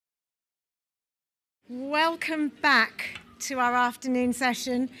Welcome back to our afternoon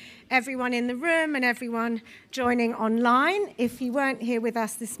session, everyone in the room and everyone joining online. If you weren't here with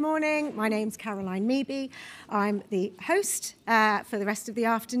us this morning, my name's Caroline Meeby. I'm the host for the rest of the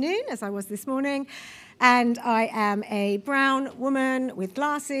afternoon, as I was this morning, and I am a brown woman with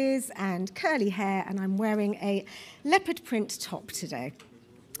glasses and curly hair, and I'm wearing a leopard print top today.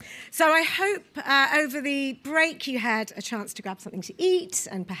 So I hope over the break you had a chance to grab something to eat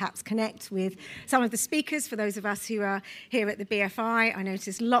and perhaps connect with some of the speakers. For those of us who are here at the BFI, I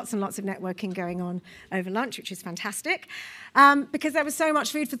noticed lots and lots of networking going on over lunch, which is fantastic, because there was so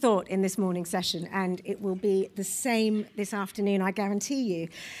much food for thought in this morning's session, and it will be the same this afternoon, I guarantee you.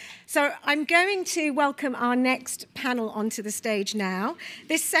 So I'm going to welcome our next panel onto the stage now.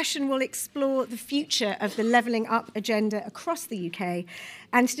 This session will explore the future of the Levelling Up agenda across the UK.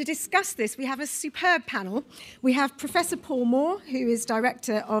 And to discuss this, we have a superb panel. We have Professor Paul Moore, who is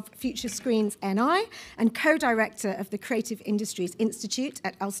Director of Future Screens NI and Co-Director of the Creative Industries Institute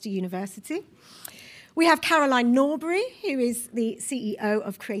at Ulster University. We have Caroline Norbury, who is the CEO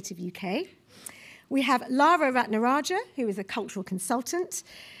of Creative UK. We have Lara Ratnaraja, who is a cultural consultant.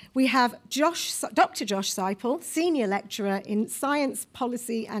 We have Dr. Josh Seipel, Senior Lecturer in Science,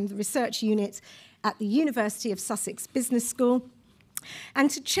 Policy and Research Unit at the University of Sussex Business School. And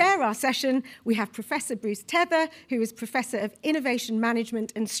to chair our session, we have Professor Bruce Tether, who is Professor of Innovation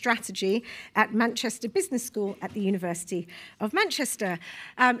Management and Strategy at Manchester Business School at the University of Manchester.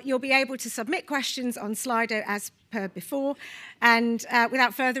 You'll be able to submit questions on Slido as per before. And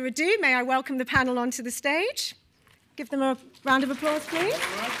without further ado, may I welcome the panel onto the stage. Give them a round of applause, please.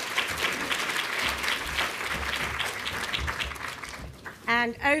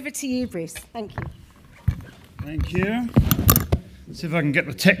 And over to you, Bruce. Thank you. Thank you. Let's see if I can get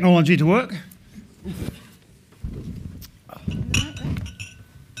the technology to work.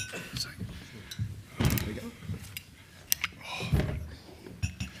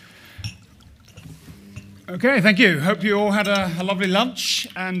 Okay, thank you. Hope you all had a lovely lunch.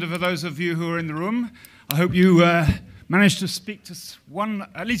 And for those of you who are in the room, I hope you managed to speak to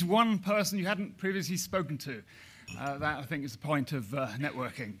at least one person you hadn't previously spoken to. That, I think, is the point of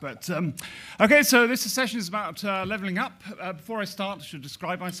networking. But okay, so this session is about levelling up. Before I start, I should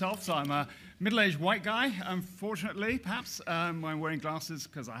describe myself. So I'm a middle-aged white guy, unfortunately, perhaps. I'm wearing glasses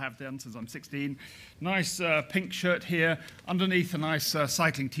because I have them since I'm 16. Nice pink shirt here, underneath a nice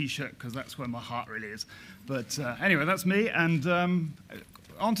cycling T-shirt because that's where my heart really is. But anyway, that's me, and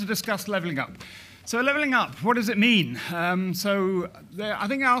on to discuss levelling up. So levelling up, what does it mean? I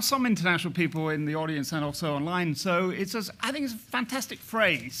think there are some international people in the audience and also online. So I think it's a fantastic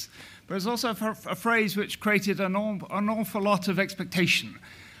phrase, but it's also a phrase which created an awful lot of expectation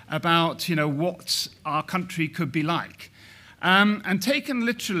about what our country could be like. And taken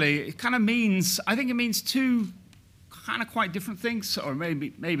literally, it kind of means, I think it means two kind of quite different things, or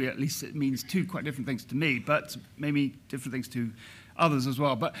maybe at least it means two quite different things to me, but maybe different things to others as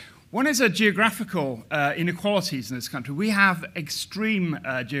well. But one is geographical inequalities in this country. We have extreme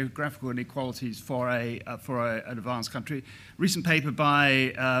geographical inequalities for an advanced country. Recent paper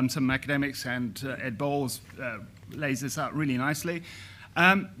by some academics and Ed Bowles lays this out really nicely.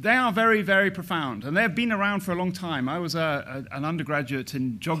 They are very, very profound, and they've been around for a long time. I was an undergraduate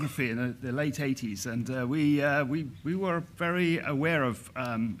in geography in the late 80s, and we were very aware of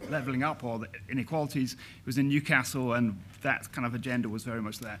levelling up or the inequalities. It was in Newcastle, and that kind of agenda was very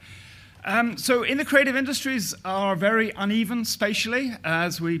much there. So in the creative industries are very uneven spatially,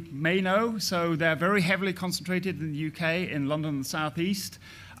 as we may know. So they're very heavily concentrated in the UK, in London and the South East.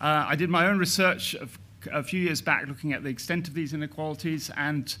 I did my own research a few years back looking at the extent of these inequalities.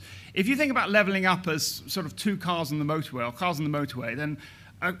 And if you think about levelling up as sort of two cars on the motorway, or cars on the motorway, then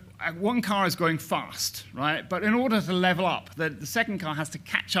one car is going fast, right? But in order to level up, the second car has to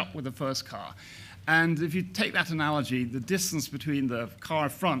catch up with the first car. And if you take that analogy, the distance between the car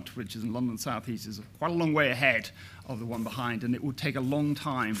front, which is in London South East, is quite a long way ahead of the one behind, and it would take a long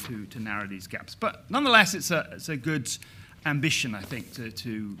time to narrow these gaps. But nonetheless, it's a good ambition, I think,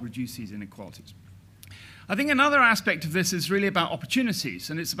 to reduce these inequalities. I think another aspect of this is really about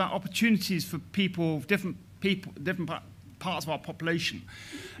opportunities, and it's about opportunities for different parts of our population.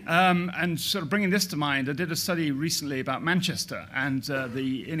 And sort of bringing this to mind, I did a study recently about Manchester and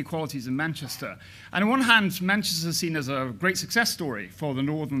the inequalities in Manchester. And on one hand, Manchester is seen as a great success story for the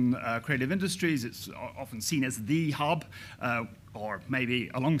northern creative industries. It's often seen as the hub, or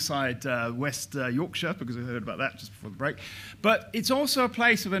maybe alongside West Yorkshire, because I heard about that just before the break. But it's also a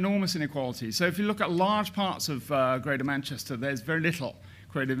place of enormous inequality. So if you look at large parts of Greater Manchester, there's very little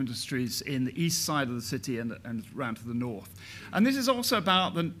creative industries in the east side of the city and around to the north. And this is also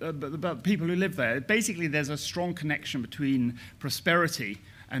about the people who live there. Basically, there's a strong connection between prosperity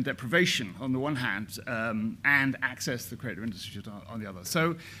and deprivation on the one hand, and access to the creative industries on the other.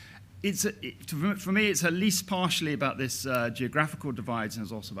 So for me, it's at least partially about this geographical divides, and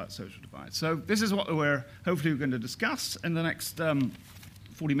it's also about social divides. So this is what we're hopefully going to discuss in the next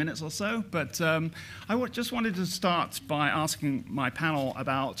 40 minutes or so. But I just wanted to start by asking my panel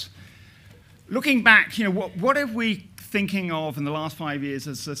about looking back, what are we thinking of in the last 5 years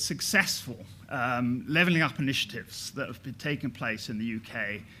as a successful levelling up initiatives that have been taking place in the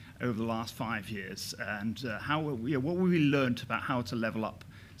UK over the last 5 years, and what we learned about how to level up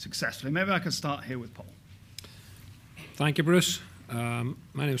successfully. Maybe I could start here with Paul. Thank you, Bruce. My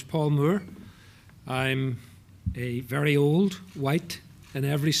name is Paul Moore. I'm a very old, white, in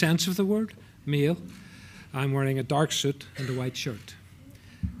every sense of the word, male. I'm wearing a dark suit and a white shirt.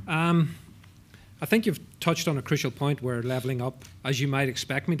 I think you've touched on a crucial point where levelling up, as you might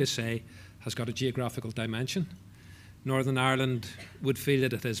expect me to say, has got a geographical dimension. Northern Ireland would feel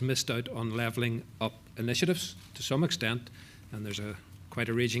that it has missed out on levelling up initiatives to some extent, and there's quite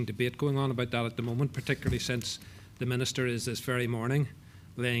a raging debate going on about that at the moment, particularly since the Minister is this very morning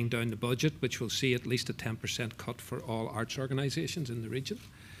laying down the budget, which will see at least a 10% cut for all arts organisations in the region.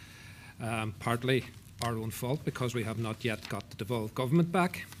 Partly our own fault because we have not yet got the devolved government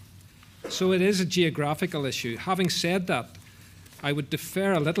back. So it is a geographical issue. Having said that, I would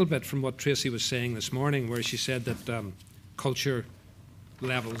defer a little bit from what Tracy was saying this morning, where she said that culture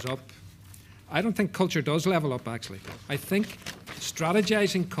levels up. I don't think culture does level up, actually. I think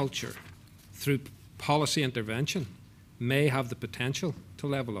strategising culture through policy intervention may have the potential to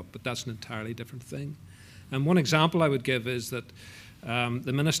level up, but that's an entirely different thing. And one example I would give is that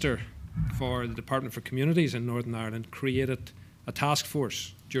the Minister for the Department for Communities in Northern Ireland created a task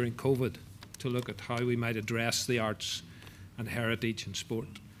force during COVID to look at how we might address the arts and heritage and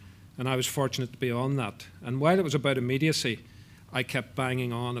sport. And I was fortunate to be on that. And while it was about immediacy, I kept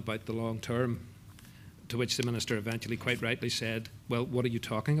banging on about the long term, to which the Minister eventually quite rightly said, well, what are you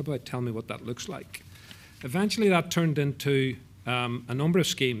talking about? Tell me what that looks like. Eventually that turned into a number of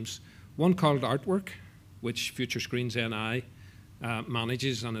schemes, one called Artwork, which Future Screens NI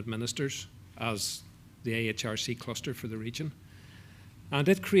manages and administers as the AHRC cluster for the region. And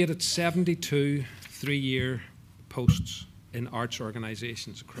it created 72 three-year posts in arts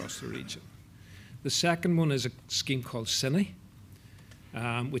organisations across the region. The second one is a scheme called Cine,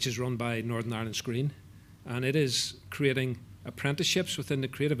 which is run by Northern Ireland Screen, and it is creating apprenticeships within the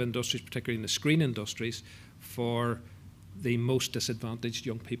creative industries, particularly in the screen industries, for the most disadvantaged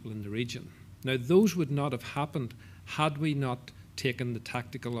young people in the region. Now, those would not have happened had we not taken the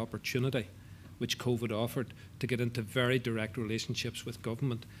tactical opportunity which COVID offered to get into very direct relationships with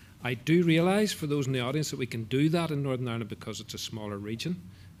government. I do realise for those in the audience that we can do that in Northern Ireland because it's a smaller region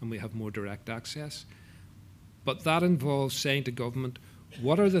and we have more direct access. But that involves saying to government,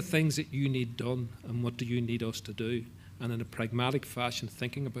 what are the things that you need done and what do you need us to do? And in a pragmatic fashion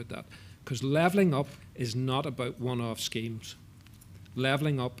thinking about that. Because levelling up is not about one-off schemes.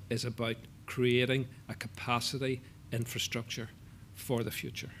 Levelling up is about creating a capacity infrastructure for the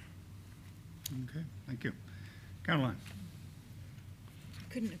future. Okay, thank you. Caroline.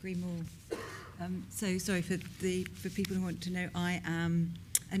 Couldn't agree more. So sorry for people who want to know, I am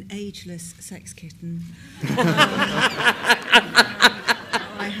an ageless sex kitten.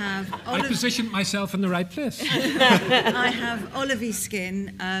 I positioned myself in the right place. I have olivey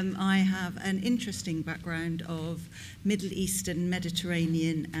skin. I have an interesting background of Middle Eastern,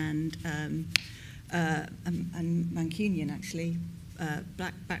 Mediterranean, and Mancunian, actually.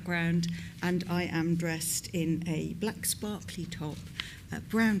 Black background, and I am dressed in a black sparkly top,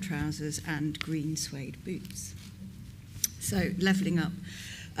 brown trousers and green suede boots. So levelling up.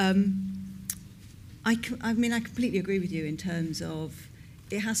 I mean, I completely agree with you in terms of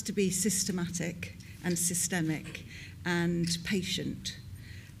it has to be systematic and systemic and patient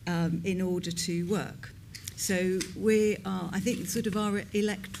in order to work. So I think sort of our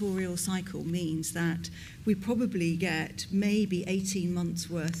electoral cycle means that we probably get maybe 18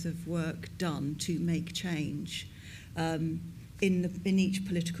 months worth of work done to make change in each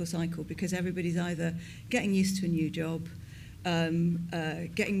political cycle, because everybody's either getting used to a new job,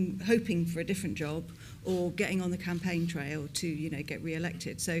 hoping for a different job, or getting on the campaign trail to get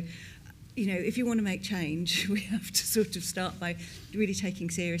re-elected. So if you want to make change, we have to sort of start by really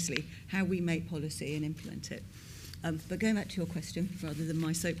taking seriously how we make policy and implement it. But going back to your question, rather than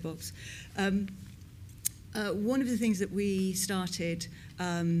my soapbox, one of the things that we started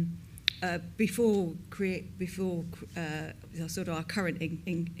before sort of our current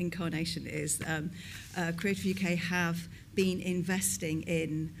incarnation is Creative UK have been investing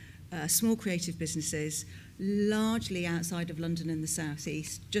in small creative businesses, largely outside of London and the South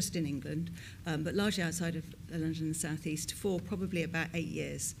East, just in England, but largely outside of London and the South East for probably about 8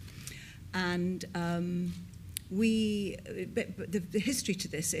 years. And the history to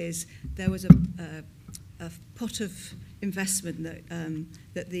this is there was a pot of investment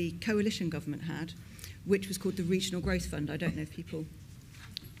that the coalition government had, which was called the Regional Growth Fund. I don't know if people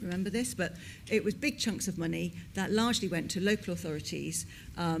remember this, but it was big chunks of money that largely went to local authorities,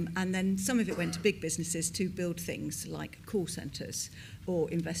 and then some of it went to big businesses to build things like call centres or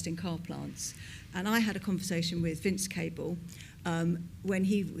invest in car plants. And I had a conversation with Vince Cable when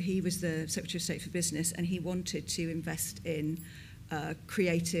he was the Secretary of State for Business, and he wanted to invest in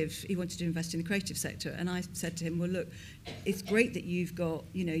he wanted to invest in the creative sector. And I said to him, well, look, it's great that you've got,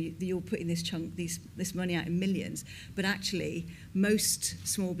 you're putting this money out in millions, but actually most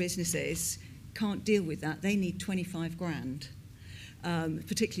small businesses can't deal with that. They need 25 grand,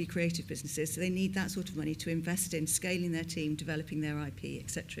 particularly creative businesses. So they need that sort of money to invest in scaling their team, developing their IP, et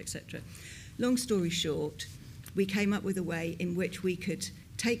cetera, et cetera. Long story short, we came up with a way in which we could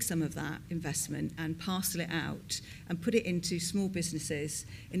take some of that investment and parcel it out and put it into small businesses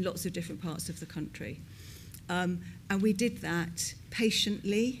in lots of different parts of the country. And we did that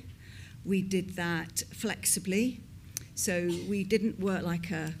patiently. We did that flexibly. So we didn't work like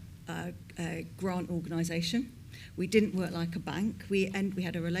a grant organisation. We didn't work like a bank. We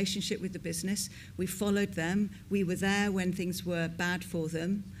had a relationship with the business. We followed them. We were there when things were bad for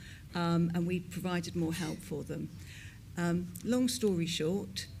them, and we provided more help for them. Long story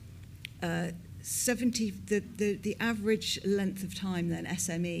short, the average length of time that an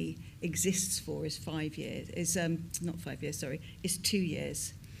SME exists for is 5 years. Is 2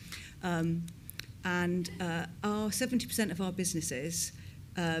 years. And our 70% of our businesses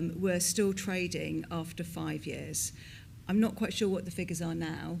were still trading after 5 years. I'm not quite sure what the figures are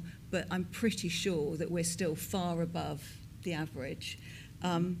now, but I'm pretty sure that we're still far above the average.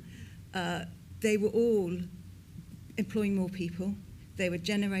 They were all employing more people, they were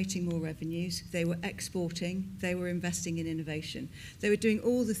generating more revenues, they were exporting, they were investing in innovation. They were doing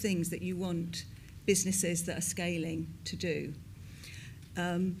all the things that you want businesses that are scaling to do.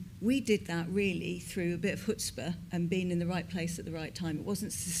 We did that really through a bit of chutzpah and being in the right place at the right time. It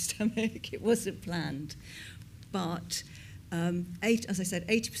wasn't systemic, it wasn't planned. But as I said,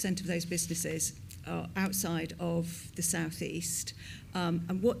 80% of those businesses are outside of the South East.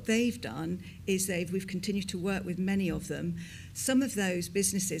 And what they've done is we've continued to work with many of them. Some of those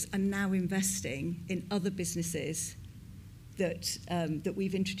businesses are now investing in other businesses that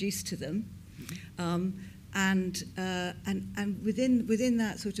we've introduced to them. And within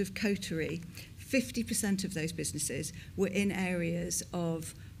that sort of coterie, 50% of those businesses were in areas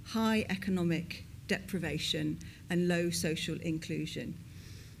of high economic deprivation and low social inclusion.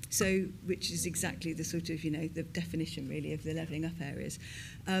 So, which is exactly the sort of, the definition really of the levelling up areas.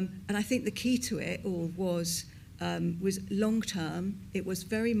 And I think the key to it all was long term. It was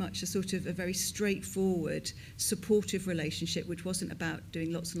very much a very straightforward, supportive relationship, which wasn't about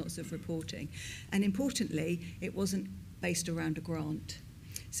doing lots and lots of reporting. And importantly, it wasn't based around a grant.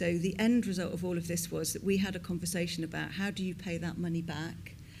 So the end result of all of this was that we had a conversation about how do you pay that money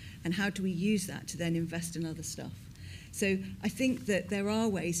back and how do we use that to then invest in other stuff. So I think that there are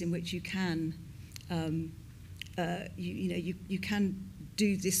ways in which you can, you can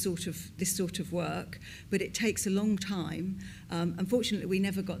do this sort of work, but it takes a long time. Unfortunately, we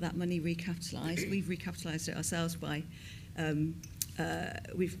never got that money recapitalised. We've recapitalised it ourselves by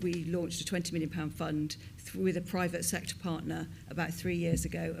we launched a £20 million fund with a private sector partner about 3 years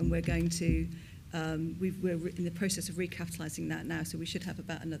ago, and we're going to. We're in the process of recapitalising that now, so we should have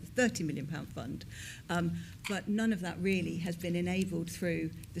about another £30 million fund. But none of that really has been enabled through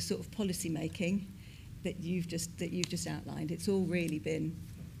the sort of policy making that you've just outlined. It's all really been,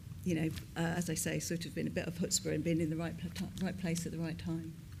 as I say, sort of been a bit of chutzpah and been in the right place at the right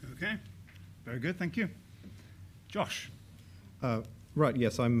time. Okay, very good, thank you. Josh. Right,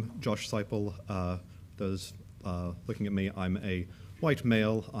 yes, I'm Josh Seipel. Those looking at me, I'm a white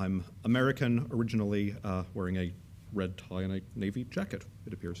male. I'm American, originally wearing a red tie and a navy jacket,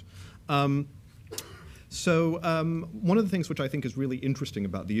 it appears. So one of the things which I think is really interesting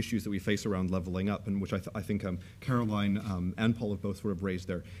about the issues that we face around leveling up, and which I think Caroline and Paul have both sort of raised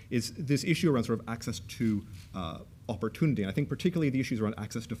there, is this issue around sort of access to opportunity. And I think particularly the issues around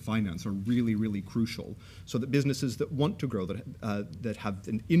access to finance are really, really crucial, so that businesses that want to grow, that have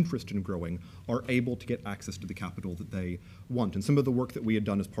an interest in growing, are able to get access to the capital that they want. And some of the work that we had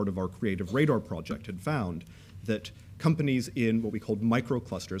done as part of our Creative Radar project had found that companies in what we called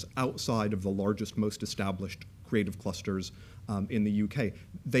microclusters outside of the largest, most established creative clusters in the UK,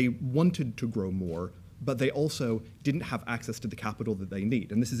 they wanted to grow more, but they also didn't have access to the capital that they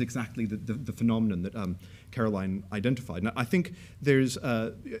need. And this is exactly the phenomenon that Caroline identified. Now, I think there's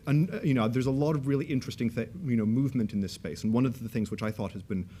there's a lot of really interesting movement in this space. And one of the things which I thought has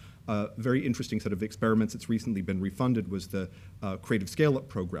been a very interesting set of experiments that's recently been refunded was the Creative Scale-Up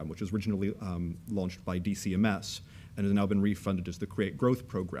program, which was originally launched by DCMS and has now been refunded as the Create Growth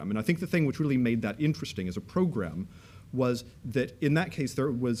program. And I think the thing which really made that interesting as a program was that in that case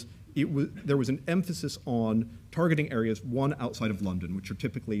there was an emphasis on targeting areas, one, outside of London, which are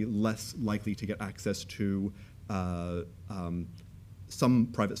typically less likely to get access to some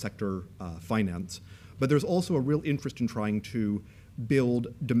private sector finance. But there's also a real interest in trying to build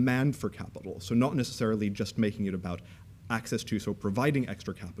demand for capital. So not necessarily just making it about access to, so providing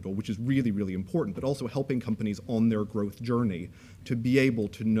extra capital, which is really, really important, but also helping companies on their growth journey to be able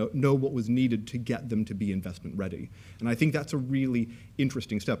to know what was needed to get them to be investment ready. And I think that's a really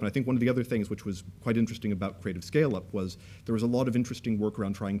interesting step. And I think one of the other things which was quite interesting about Creative Scale-Up was there was a lot of interesting work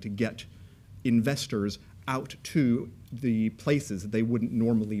around trying to get investors out to the places that they wouldn't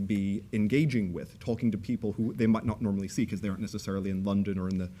normally be engaging with, talking to people who they might not normally see because they aren't necessarily in London or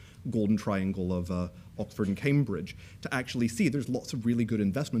in the golden triangle of Oxford and Cambridge, to actually see there's lots of really good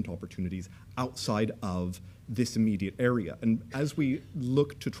investment opportunities outside of this immediate area. And as we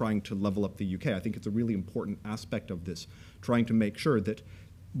look to trying to level up the UK, I think it's a really important aspect of this, trying to make sure that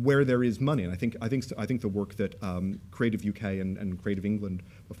where there is money, and I think the work that Creative UK and Creative England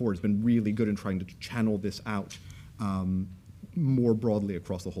before has been really good in trying to channel this out more broadly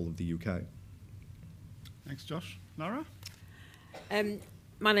across the whole of the UK. Thanks, Josh. Lara?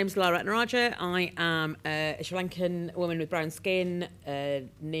 My name's Lara Ratnaraja. I am a Sri Lankan woman with brown skin,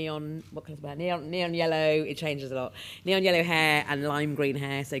 neon yellow, it changes a lot, neon yellow hair and lime green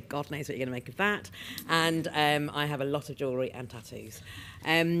hair, so God knows what you're going to make of that. And I have a lot of jewellery and tattoos,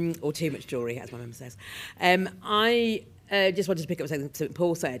 or too much jewellery, as my mum says. I just wanted to pick up something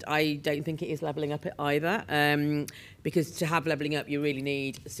Paul said. I don't think it is levelling up either, because to have levelling up, you really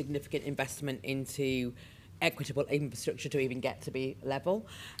need significant investment into equitable infrastructure to even get to be level.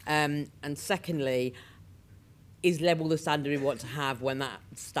 And secondly, is level the standard we want to have when that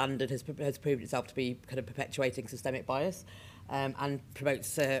standard has proved itself to be kind of perpetuating systemic bias and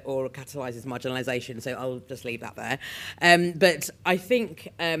promotes or catalyses marginalisation? So I'll just leave that there. But I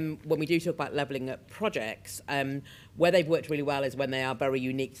think when we do talk about levelling up projects, where they've worked really well is when they are very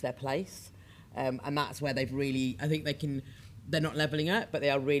unique to their place. And that's where they've really, I think they're not levelling up, but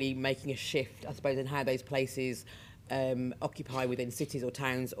they are really making a shift, I suppose, in how those places occupy within cities or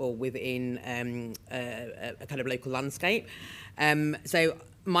towns or within a kind of local landscape. So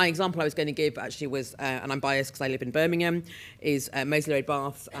my example I was going to give actually was, and I'm biased because I live in Birmingham, is Moseley Road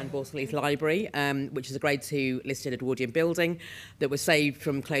Baths and Borstal Heath Library, which is a Grade 2 listed Edwardian building that was saved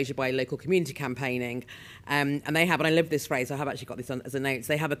from closure by local community campaigning. And they have, and I love this phrase, I have actually got this on as a note,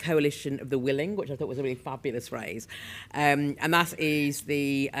 they have a coalition of the willing, which I thought was a really fabulous phrase. And that is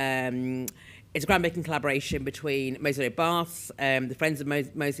it's a groundbreaking collaboration between Moseley Road Baths, the Friends of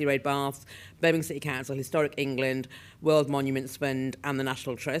Moseley Road Baths, Birmingham City Council, Historic England, World Monuments Fund and the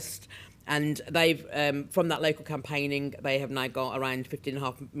National Trust. And they've, from that local campaigning, they have now got around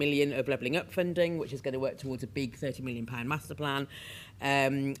 15.5 million of levelling up funding, which is going to work towards a big £30 million master plan.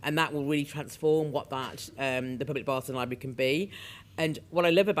 And that will really transform what that the public baths and library can be. And what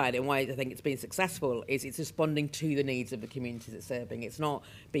I love about it and why I think it's been successful is it's responding to the needs of the communities it's serving. It's not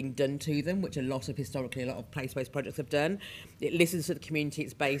being done to them, which a lot of place-based projects have done. It listens to the community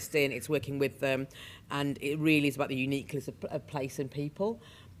it's based in, it's working with them, and it really is about the uniqueness of place and people.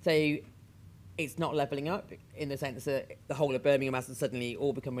 So it's not levelling up in the sense that the whole of Birmingham hasn't suddenly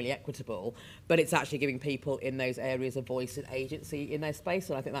all become really equitable, but it's actually giving people in those areas a voice and agency in their space,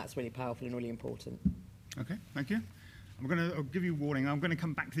 and I think that's really powerful and really important. Okay, thank you. I'll give you a warning. I'm going to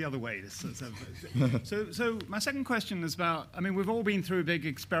come back the other way. So my second question is about, I mean, we've all been through a big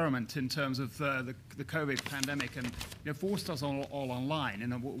experiment in terms of the COVID pandemic, and forced us all online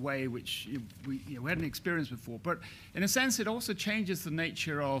in a way which we hadn't experienced before. But in a sense, it also changes the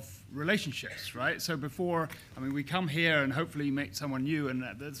nature of relationships, right? So before, I mean, we come here and hopefully meet someone new, and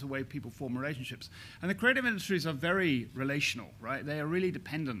that's the way people form relationships. And the creative industries are very relational, right? They are really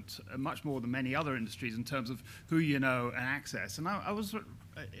dependent, much more than many other industries, in terms of who you know and access. And I was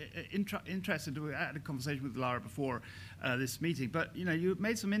interested. We had a conversation with Lara before this meeting, but you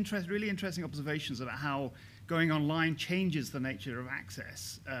made some really interesting observations about how going online changes the nature of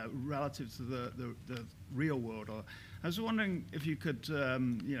access relative to the real world. I was wondering if you could,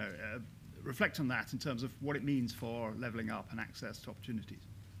 reflect on that in terms of what it means for levelling up and access to opportunities.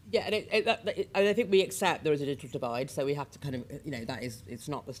 Yeah, and I think we accept there is a digital divide, so we have to kind of, it's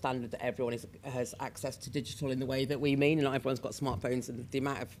not the standard that everyone has access to digital in the way that we mean, and not everyone's got smartphones, and the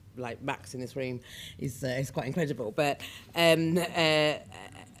amount of Macs in this room is quite incredible. But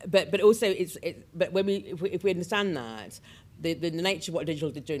also but if we understand that. The nature of what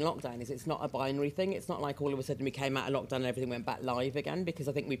digital did during lockdown is it's not a binary thing. It's not like all of a sudden we came out of lockdown and everything went back live again, because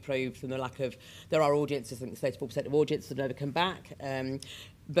I think we proved from the lack of, there are audiences, I think 34% of audiences have never come back.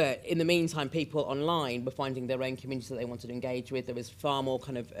 But in the meantime, people online were finding their own communities that they wanted to engage with. There was far more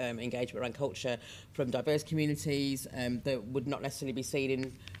kind of engagement around culture from diverse communities that would not necessarily be seen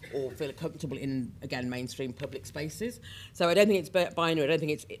in or feel comfortable in, again, mainstream public spaces. So I don't think it's binary. I don't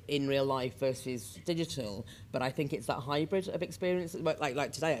think it's in real life versus digital, but I think it's that hybrid of experience,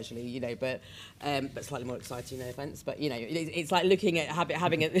 like today actually, but slightly more exciting, no offence. But it's like looking at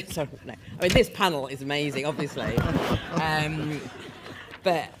having a. Sorry, no. I mean, this panel is amazing, obviously.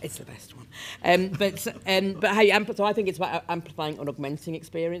 But it's the best one. But how you amplify, so I think it's about amplifying and augmenting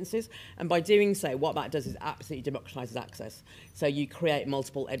experiences. And by doing so, what that does is absolutely democratises access. So you create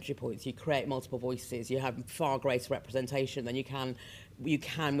multiple entry points, you create multiple voices, you have far greater representation than you can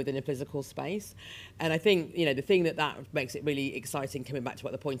within a physical space. And I think, the thing that makes it really exciting, coming back to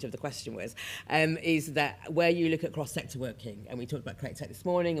what the point of the question was, is that where you look at cross-sector working, and we talked about Create Tech this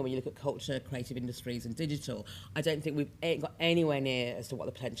morning, and when you look at culture, creative industries and digital, I don't think we've got anywhere near as to what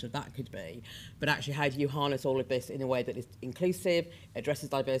the potential of that could be. But actually, how do you harness all of this in a way that is inclusive, addresses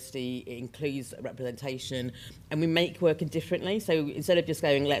diversity, it includes representation, and we make working differently. So instead of just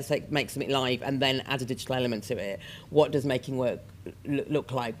going, let's make something live and then add a digital element to it, what does making work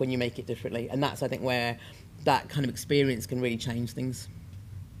look like when you make it differently? And that's, I think, where that kind of experience can really change things.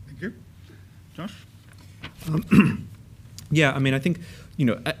 Thank you. Josh? Yeah, I mean, I think,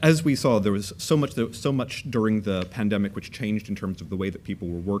 as we saw, there was so much during the pandemic which changed in terms of the way that people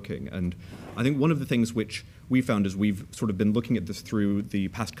were working. And I think one of the things which we found is we've sort of been looking at this through the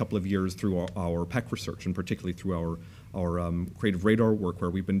past couple of years through our PEC research, and particularly through our Creative Radar work, where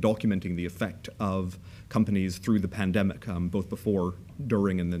we've been documenting the effect of companies through the pandemic, both before,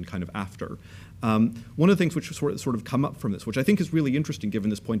 during, and then kind of after. One of the things which sort of come up from this, which I think is really interesting given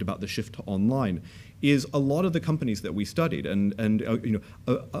this point about the shift to online, is a lot of the companies that we studied, and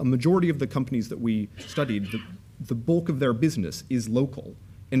a majority of the companies that we studied, the bulk of their business is local.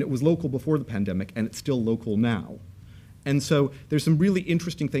 And it was local before the pandemic, and it's still local now. And so there's some really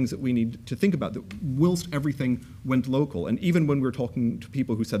interesting things that we need to think about, that whilst everything went local, and even when we were talking to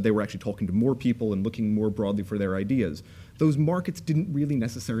people who said they were actually talking to more people and looking more broadly for their ideas, those markets didn't really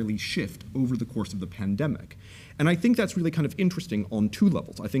necessarily shift over the course of the pandemic. And I think that's really kind of interesting on two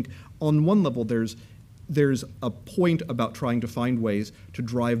levels. I think on one level, there's a point about trying to find ways to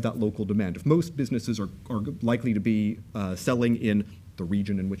drive that local demand. If most businesses are likely to be selling in the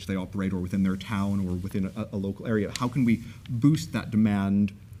region in which they operate, or within their town, or within a local area, how can we boost that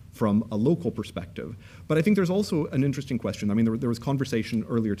demand from a local perspective? But I think there's also an interesting question. I mean, there was conversation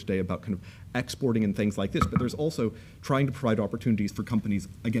earlier today about kind of exporting and things like this, but there's also trying to provide opportunities for companies,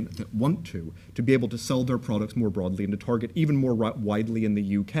 again, that want to be able to sell their products more broadly and to target even more widely in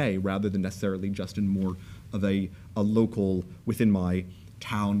the UK, rather than necessarily just in more of a local, within my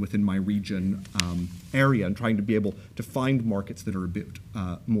town, within my region area, and trying to be able to find markets that are a bit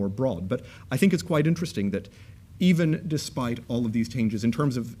more broad. But I think it's quite interesting that even despite all of these changes, in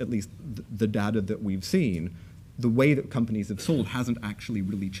terms of at least the data that we've seen, the way that companies have sold hasn't actually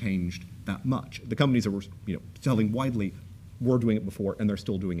really changed that much. The companies that were selling widely were doing it before, and they're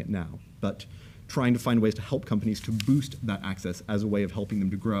still doing it now. But trying to find ways to help companies to boost that access as a way of helping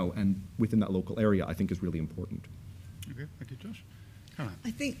them to grow and within that local area, I think, is really important. Okay, thank you, Josh.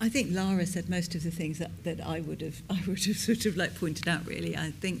 I think Lara said most of the things that I would have sort of pointed out, really. I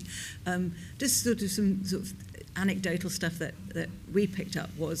think just sort of some sort of anecdotal stuff that we picked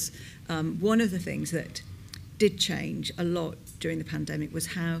up was one of the things that did change a lot during the pandemic was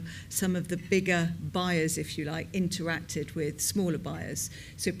how some of the bigger buyers, if you like, interacted with smaller buyers.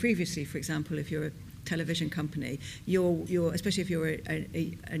 So previously, for example, if you're a television company, you're especially if you're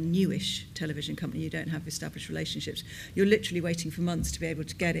a newish television company, you don't have established relationships, you're literally waiting for months to be able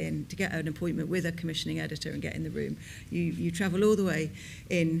to get an appointment with a commissioning editor and get in the room. You travel all the way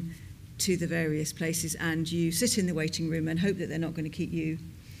in to the various places, and you sit in the waiting room and hope that they're not going to keep you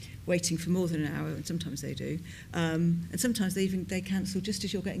waiting for more than an hour, and sometimes they do, and sometimes they cancel just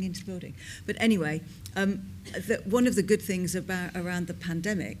as you're getting into the building. But anyway, one of the good things around the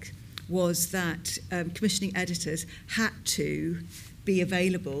pandemic was that commissioning editors had to be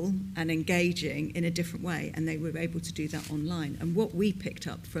available and engaging in a different way, and they were able to do that online. And what we picked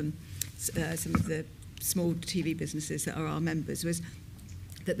up from some of the small TV businesses that are our members was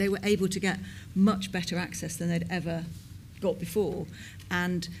that they were able to get much better access than they'd ever got before,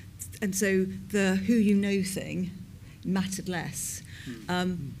 and so the who you know thing mattered less.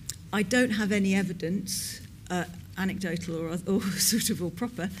 I don't have any evidence, anecdotal or sort of or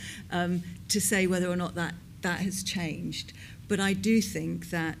proper, to say whether or not that has changed. But I do think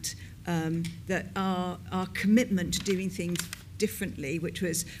that that our commitment to doing things differently, which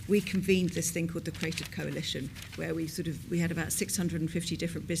was we convened this thing called the Creative Coalition, where we had about 650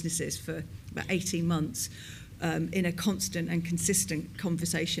 different businesses for about 18 months in a constant and consistent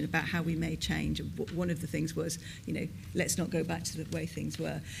conversation about how we made change. And one of the things was, let's not go back to the way things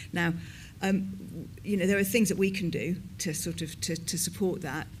were. Now, there are things that we can do to sort of to support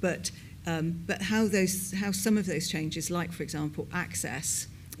that, but how some of those changes, like for example access,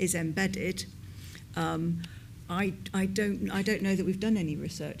 is embedded, I don't know that we've done any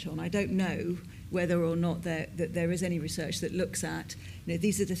research on. I don't know whether or not there is any research that looks at,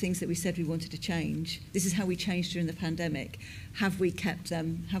 these are the things that we said we wanted to change. This is how we changed during the pandemic. Have we kept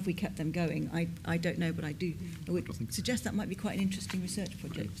them going? I don't know, but I would suggest that might be quite an interesting research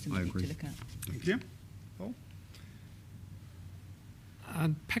project for somebody to look at. Thank you. Paul?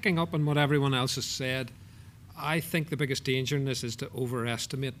 And picking up on what everyone else has said, I think the biggest danger in this is to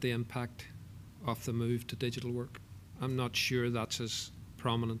overestimate the impact of the move to digital work. I'm not sure that's as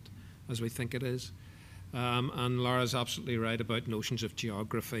prominent as we think it is. And Laura's absolutely right about notions of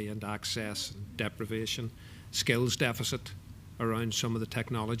geography and access and deprivation, skills deficit around some of the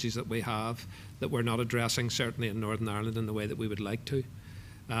technologies that we have that we're not addressing, certainly in Northern Ireland, in the way that we would like to.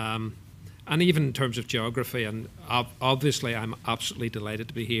 And even in terms of geography, and obviously I'm absolutely delighted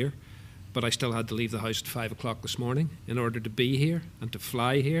to be here, but I still had to leave the house at 5 o'clock this morning in order to be here and to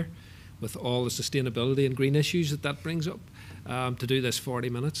fly here with all the sustainability and green issues that brings up, to do this 40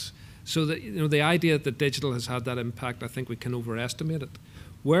 minutes. So that, the idea that digital has had that impact, I think we can overestimate it.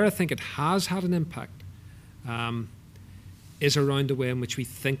 Where I think it has had an impact is around the way in which we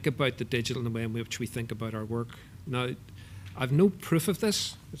think about the digital and the way in which we think about our work. Now, I've no proof of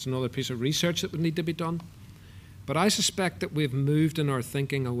this. It's another piece of research that would need to be done. But I suspect that we've moved in our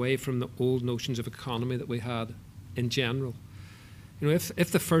thinking away from the old notions of economy that we had in general.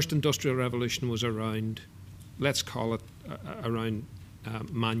 If the first industrial revolution was around, let's call it around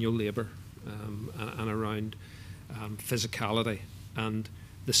manual labour and around physicality, and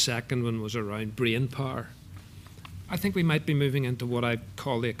the second one was around brain power, I think we might be moving into what I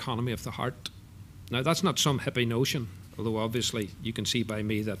call the economy of the heart. Now, that's not some hippie notion, although obviously you can see by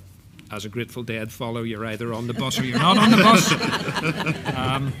me that as a Grateful Dead follower, you're either on the bus or you're not on the bus.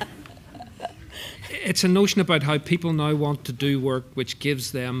 It's a notion about how people now want to do work which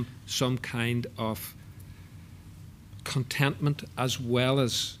gives them some kind of contentment as well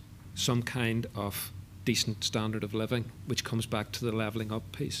as some kind of decent standard of living, which comes back to the levelling up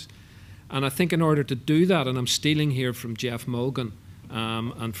piece. And I think in order to do that, and I'm stealing here from Jeff Mulgan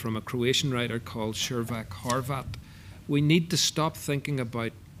and from a Croatian writer called Shervak Horvat, we need to stop thinking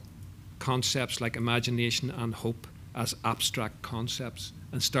about concepts like imagination and hope as abstract concepts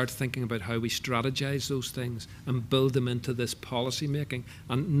and start thinking about how we strategize those things and build them into this policy making,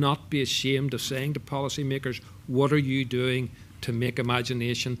 and not be ashamed of saying to policymakers, what are you doing to make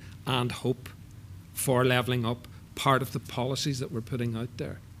imagination and hope for levelling up part of the policies that we're putting out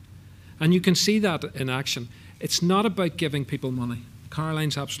there. And you can see that in action. It's not about giving people money.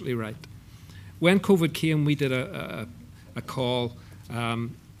 Caroline's absolutely right. When COVID came, we did a call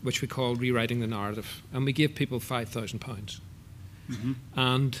which we call Rewriting the Narrative, and we gave people £5,000. Mm-hmm.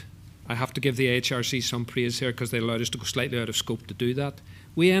 And I have to give the HRC some praise here because they allowed us to go slightly out of scope to do that.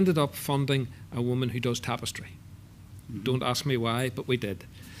 We ended up funding a woman who does tapestry. Mm-hmm. Don't ask me why, but we did.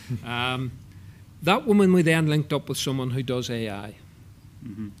 That woman we then linked up with someone who does AI.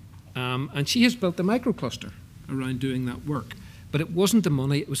 Mm-hmm. And she has built a microcluster around doing that work. But it wasn't the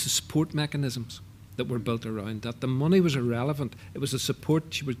money, it was the support mechanisms that were built around that. The money was irrelevant. It was the support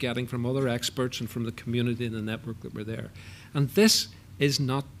she was getting from other experts and from the community and the network that were there. And this is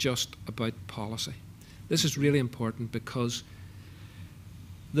not just about policy. This is really important because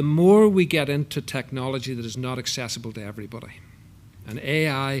the more we get into technology that is not accessible to everybody, and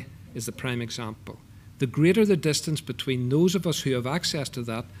AI is the prime example, the greater the distance between those of us who have access to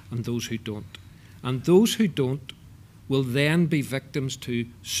that and those who don't. And those who don't will then be victims to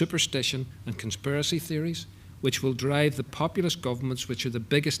superstition and conspiracy theories, which will drive the populist governments, which are the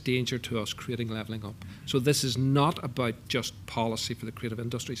biggest danger to us creating levelling up. So this is not about just policy for the creative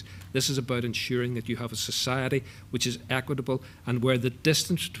industries. This is about ensuring that you have a society which is equitable and where the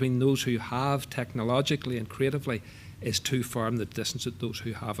distance between those who have technologically and creatively is too far and the distance of those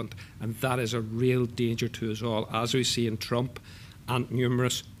who haven't. And that is a real danger to us all, as we see in Trump and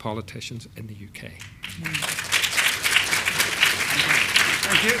numerous politicians in the UK.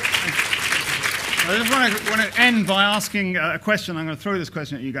 Thank you. I just want to end by asking a question. I'm going to throw this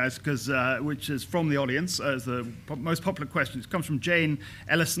question at you guys, which is from the audience, as the most popular question. It comes from Jane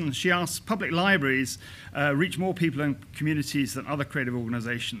Ellison. She asks, public libraries reach more people and communities than other creative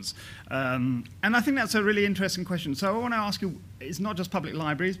organizations. And I think that's a really interesting question. So I want to ask you, it's not just public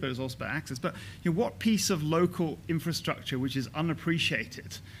libraries, but it's also about access, but what piece of local infrastructure which is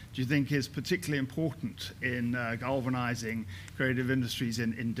unappreciated do you think is particularly important in galvanizing creative industries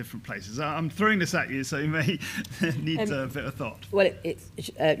in different places? I'm throwing this at you, so you may need a bit of thought. Well,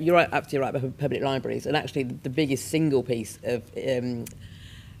 you're right, absolutely right about public libraries, and actually the biggest single piece of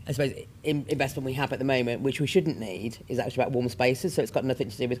I suppose investment we have at the moment, which we shouldn't need, is actually about warm spaces. So it's got nothing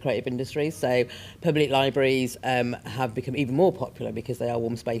to do with creative industries. So public libraries have become even more popular because they are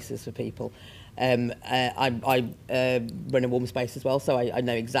warm spaces for people. I run a warm space as well, so I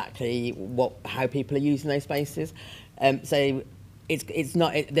know exactly how people are using those spaces. So it's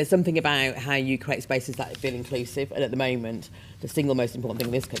not. There's something about how you create spaces that feel inclusive, and at the moment, the single most important thing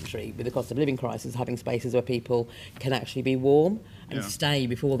in this country, with the cost of living crisis, is having spaces where people can actually be warm and stay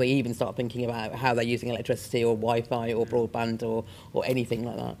before they even start thinking about how they're using electricity or Wi-Fi or broadband or anything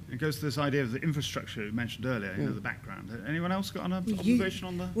like that. It goes to this idea of the infrastructure you mentioned earlier, the background. Anyone else got an observation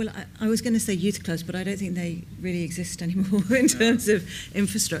on that? Well, I was going to say youth clubs, but I don't think they really exist anymore in terms of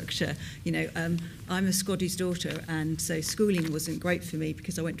infrastructure. I'm a Scottish daughter, and so schooling wasn't great for me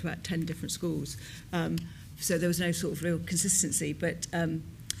because I went to about 10 different schools. So there was no sort of real consistency. But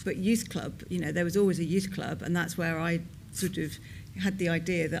youth club, there was always a youth club, and that's where I sort of had the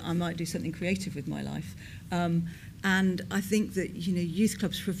idea that I might do something creative with my life. And I think that youth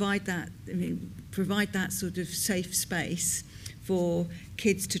clubs provide that sort of safe space for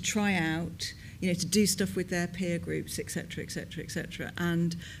kids to try out, to do stuff with their peer groups, etc., etc., etc.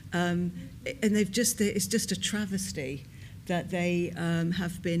 And it's just a travesty that they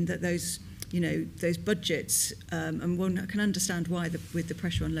have been, that those budgets, and one can understand why with the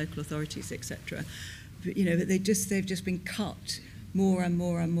pressure on local authorities, etc. But they've just been cut more and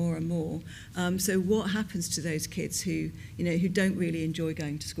more and more and more. So what happens to those kids who don't really enjoy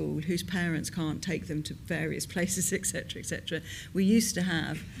going to school, whose parents can't take them to various places, etc., etc. We used to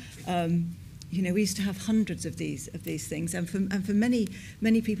have hundreds of these things, and for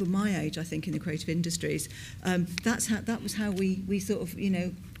many people my age, I think, in the creative industries, that was how we sort of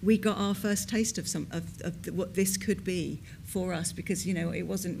we got our first taste of what this could be for us, because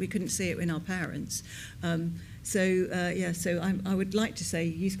we couldn't see it in our parents. So I would like to say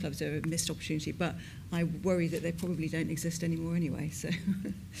youth clubs are a missed opportunity, but I worry that they probably don't exist anymore anyway. So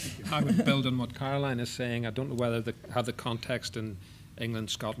I would build on what Caroline is saying. I don't know whether they have the context in England,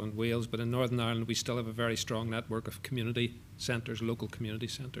 Scotland, Wales, but in Northern Ireland we still have a very strong network of community centres, local community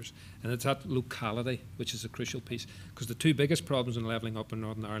centres, and it's that locality which is a crucial piece, because the two biggest problems in levelling up in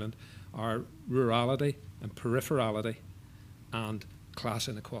Northern Ireland are rurality and peripherality and class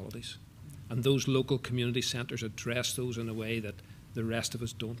inequalities, and those local community centres address those in a way that the rest of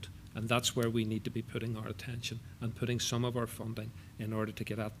us don't, and that's where we need to be putting our attention and putting some of our funding in order to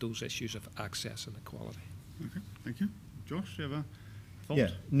get at those issues of access and equality. Okay, thank you. Josh, do you have a thought? Yeah,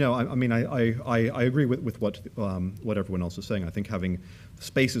 no, I agree with what everyone else is saying. I think having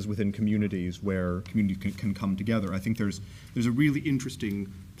spaces within communities where community can come together, I think there's a really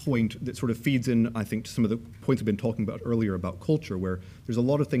interesting point that sort of feeds in, I think, to some of the points we've been talking about earlier about culture, where there's a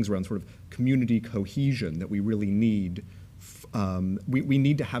lot of things around sort of community cohesion that we really need. We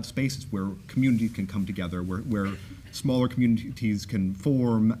need to have spaces where communities can come together, where smaller communities can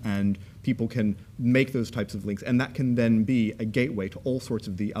form and people can make those types of links, and that can then be a gateway to all sorts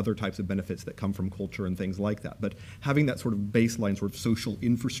of the other types of benefits that come from culture and things like that. But having that sort of baseline sort of social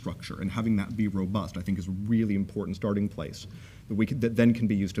infrastructure and having that be robust, I think, is a really important starting place that then can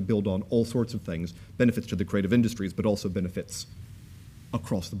be used to build on all sorts of things, benefits to the creative industries, but also benefits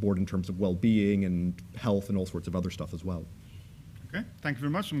across the board in terms of well-being and health and all sorts of other stuff as well. Okay, thank you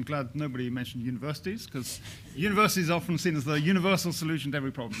very much. I'm glad nobody mentioned universities, because universities are often seen as the universal solution to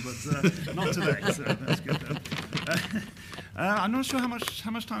every problem, but not today, so that's good. I'm not sure how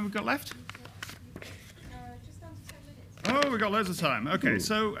much time we've got left. Just under 10 minutes. Oh, we got loads of time. Okay,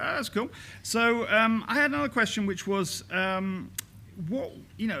 so that's cool. So I had another question, which was, what,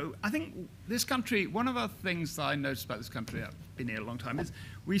 you know, I think this country, one of the things that I noticed about this country, I've been here a long time, is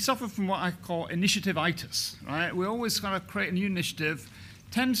we suffer from what I call initiative-itis, right? We always kind of create a new initiative,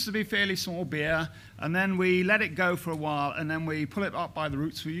 tends to be fairly small beer, and then we let it go for a while, and then we pull it up by the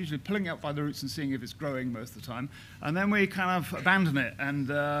roots. We're usually pulling it up by the roots and seeing if it's growing most of the time, and then we kind of abandon it and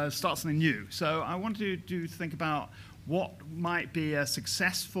start something new. So I wanted to think about what might be a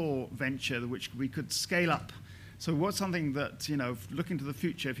successful venture which we could scale up. So what's something that, you know, looking to the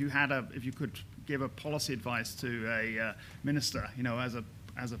future, if you could give a policy advice to a minister, you know, as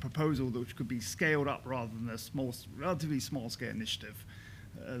a proposal which could be scaled up rather than a relatively small scale initiative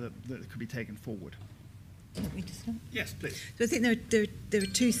that could be taken forward. Do you want me to start? Yes, please. So I think there are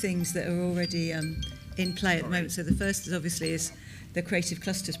two things that are already in play at the moment. So the first is obviously the Creative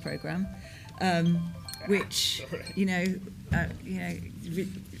Clusters programme, which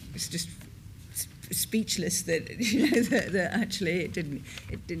it's just speechless that that actually it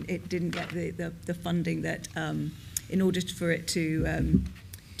didn't get the funding that in order for it to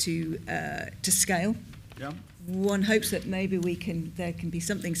scale. Yeah. One hopes that maybe there can be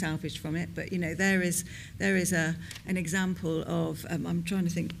something salvaged from it, but you know there is an example of I'm trying to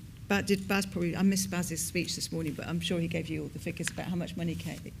think. Did Baz probably? I missed Baz's speech this morning, but I'm sure he gave you all the figures about how much money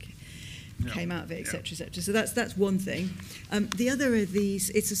came out of it, etc., etc. So that's one thing. The other are these.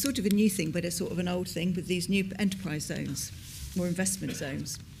 It's a sort of a new thing, but a sort of an old thing with these new enterprise zones, or investment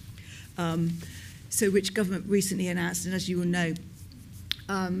zones. So which government recently announced, and as you will know,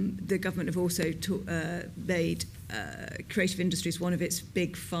 the government have also made creative industries one of its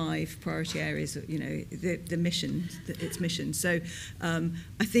big 5 priority areas. You know, the mission, its mission. So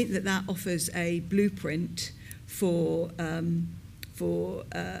I think that offers a blueprint for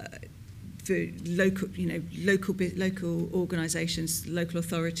local organisations, local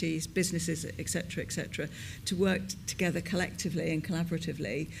authorities, businesses, etc., to work together collectively and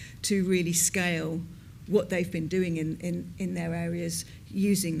collaboratively to really scale what they've been doing in their areas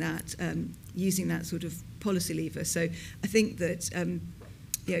using that sort of policy lever. So I think that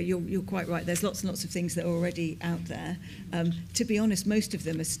you're quite right. There's lots and lots of things that are already out there. To be honest, most of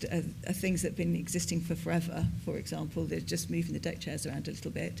them are things that have been existing for forever. For example, they're just moving the deck chairs around a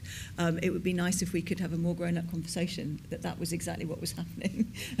little bit. It would be nice if we could have a more grown-up conversation that was exactly what was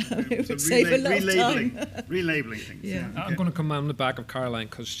happening. It would save a lot of time. Relabeling things. Yeah. Okay. I'm going to come on the back of Caroline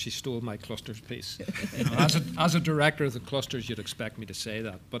because she stole my clusters piece. You know, as a director of the clusters, you'd expect me to say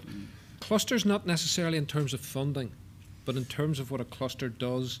that. But clusters not necessarily in terms of funding, but in terms of what a cluster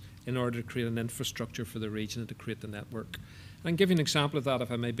does in order to create an infrastructure for the region and to create the network. I can give you an example of that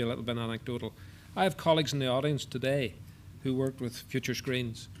if I may be a little bit anecdotal. I have colleagues in the audience today who worked with Future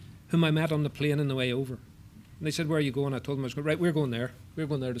Screens, whom I met on the plane on the way over. And they said, "Where are you going?" I told them I was going, "Right, we're going there. We're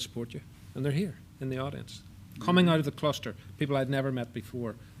going there to support you." And they're here in the audience, coming out of the cluster, people I'd never met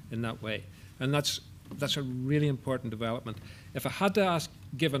before in that way. And that's a really important development. If I had to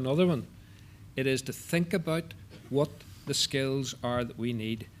give another one, it is to think about what the skills are that we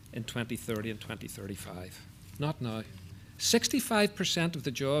need in 2030 and 2035. Not now. 65% of the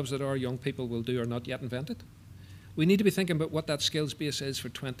jobs that our young people will do are not yet invented. We need to be thinking about what that skills base is for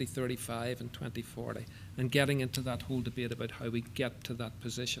 2035 and 2040 and getting into that whole debate about how we get to that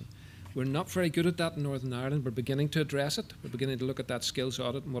position. We're not very good at that in Northern Ireland. We're beginning to address it. We're beginning to look at that skills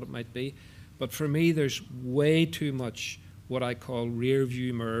audit and what it might be. But for me, there's way too much what I call rear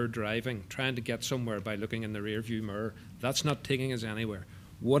view mirror driving, trying to get somewhere by looking in the rear view mirror. That's not taking us anywhere.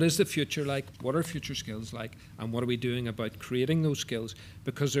 What is the future like? What are future skills like? And what are we doing about creating those skills?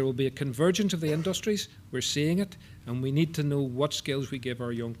 Because there will be a convergence of the industries. We're seeing it. And we need to know what skills we give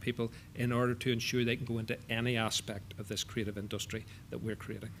our young people in order to ensure they can go into any aspect of this creative industry that we're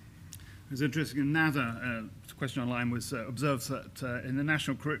creating. It was interesting. Another question online was observes that in the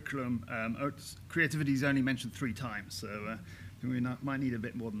national curriculum, creativity is only mentioned 3 times. So we might need a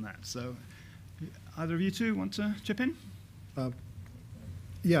bit more than that. So either of you two want to chip in?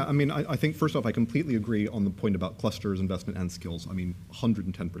 Yeah, I mean, I think first off, I completely agree on the point about clusters, investment, and skills. I mean,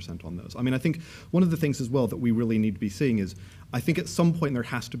 110% on those. I mean, I think one of the things as well that we really need to be seeing is, I think at some point there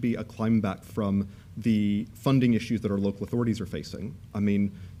has to be a climb back from the funding issues that our local authorities are facing. I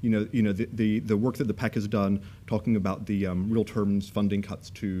mean, the work that the PEC has done, talking about the real terms funding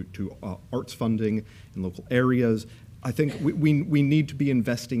cuts to arts funding in local areas. I think we need to be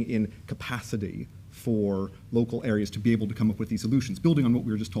investing in capacity for local areas to be able to come up with these solutions, building on what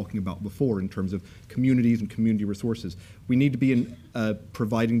we were just talking about before in terms of communities and community resources. We need to be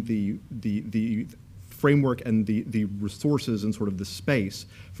providing the framework and the resources and sort of the space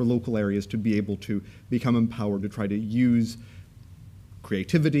for local areas to be able to become empowered to try to use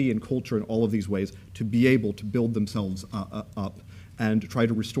creativity and culture in all of these ways to be able to build themselves up and try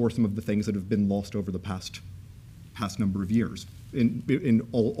to restore some of the things that have been lost over the past number of years in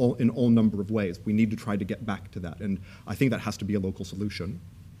all number of ways. We need to try to get back to that, and I think that has to be a local solution.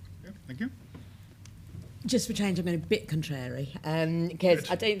 Yeah, thank you. Just for change, I'm going a bit contrary,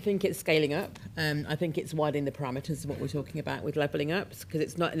 because I don't think it's scaling up. I think it's widening the parameters of what we're talking about with levelling up, because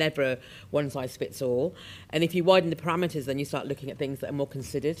it's not never one size fits all. And if you widen the parameters, then you start looking at things that are more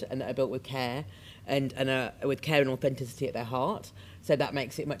considered and that are built with care and with care and authenticity at their heart. So that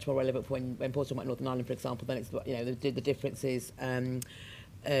makes it much more relevant for when Paul's talking about Northern Ireland, for example. Then it's, you know, the differences.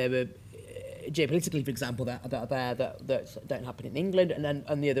 Geopolitically, for example, that are there that don't happen in England,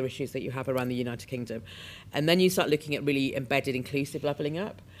 and the other issues that you have around the United Kingdom. And then you start looking at really embedded, inclusive levelling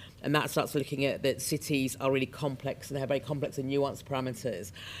up, and that starts looking at that cities are really complex, and they have very complex and nuanced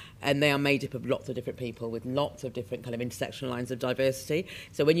parameters, and they are made up of lots of different people with lots of different kind of intersectional lines of diversity.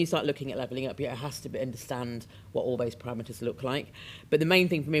 So when you start looking at levelling up, it has to understand what all those parameters look like. But the main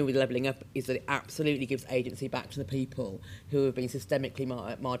thing for me with levelling up is that it absolutely gives agency back to the people who have been systemically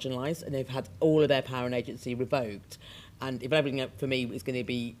marginalised and they've had all of their power and agency revoked. And if levelling up for me is going to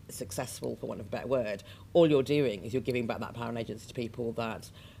be successful, for want of a better word, all you're doing is you're giving back that power and agency to people that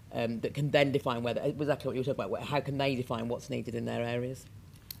can then define whether, exactly what you were talking about, how can they define what's needed in their areas.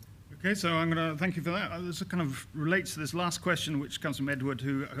 Okay, so I'm going to thank you for that. This kind of relates to this last question, which comes from Edward,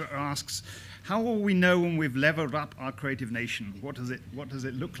 who asks, how will we know when we've leveled up our creative nation? What does it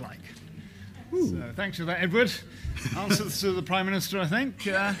look like? Ooh. So thanks for that, Edward. Answers to the Prime Minister, I think.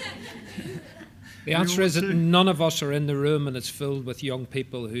 The answer is that none of us are in the room, and it's filled with young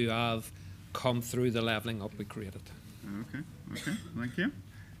people who have come through the levelling up we created. Okay, thank you.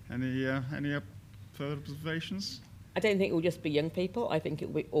 Any further observations? I don't think it will just be young people. I think it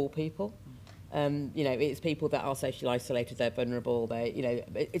will be all people. You know, it's people that are socially isolated, they're vulnerable.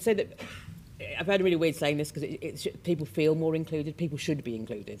 It's so that I've heard a really weird saying this because people feel more included. People should be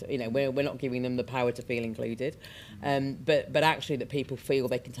included. You know, we're not giving them the power to feel included, but actually that people feel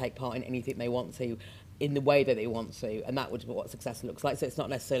they can take part in anything they want to, in the way that they want to, and that would be what success looks like. So it's not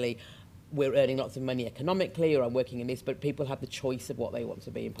necessarily we're earning lots of money economically or I'm working in this, but people have the choice of what they want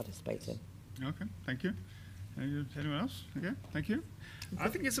to be and participate in. Okay, thank you. Anyone else? Okay, thank you. I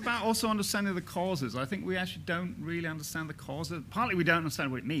think it's about also understanding the causes. I think we actually don't really understand the causes. Partly we don't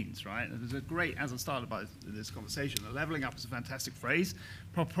understand what it means, right? There's a great, as I started by this conversation, the levelling up is a fantastic phrase.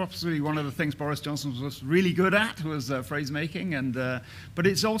 Possibly one of the things Boris Johnson was really good at was phrase making, but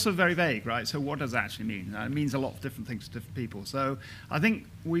it's also very vague, right? So what does it actually mean? It means a lot of different things to different people. So I think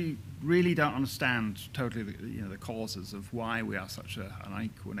we really don't understand totally the causes of why we are such an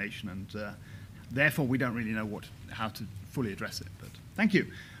unequal nation, and therefore we don't really know how to fully address it. But thank you.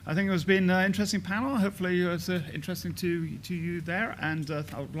 I think it has been an interesting panel. Hopefully it was interesting to you there, and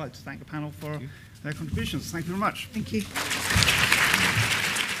I would like to thank the panel for their contributions. Thank you very much. Thank you.